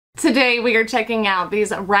Today we are checking out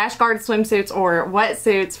these rashguard swimsuits or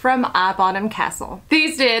wetsuits from Castle.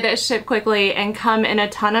 These did ship quickly and come in a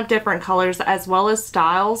ton of different colors as well as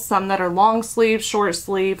styles, some that are long sleeve, short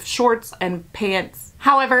sleeve, shorts, and pants.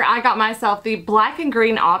 However, I got myself the black and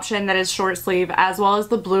green option that is short sleeve as well as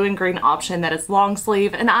the blue and green option that is long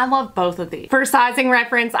sleeve, and I love both of these. For sizing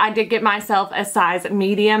reference, I did get myself a size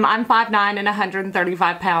medium. I'm 5'9" and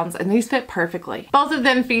 135 pounds, and these fit perfectly. Both of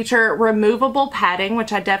them feature removable padding,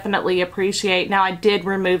 which I definitely appreciate. Now, I did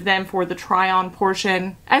remove them for the try-on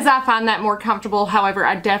portion as I find that more comfortable. However,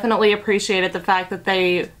 I definitely appreciated the fact that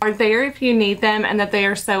they are there if you need them and that they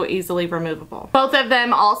are so easily removable. Both of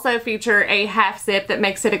them also feature a half zip that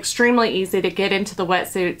makes it extremely easy to get into the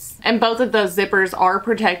wetsuits, and both of those zippers are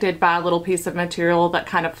protected by a little piece of material that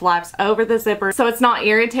kind of flaps over the zipper so it's not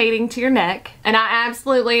irritating to your neck. And I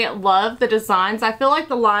absolutely love the designs. I feel like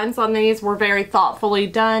the lines on these were very thoughtfully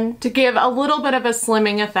done to give a little bit of a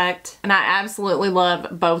slimming effect, and I absolutely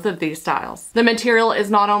love both of these styles. The material is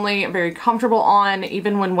not only very comfortable on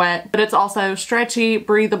even when wet, but it's also stretchy,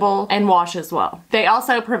 breathable, and washes well. They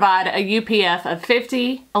also provide a UPF of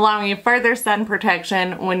 50, allowing you further sun protection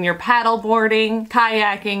when you're paddle boarding,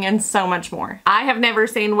 kayaking, and so much more. I have never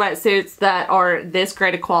seen wetsuits that are this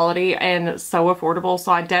great a quality and so affordable,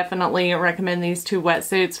 so I definitely recommend these two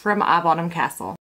wetsuits from Castle.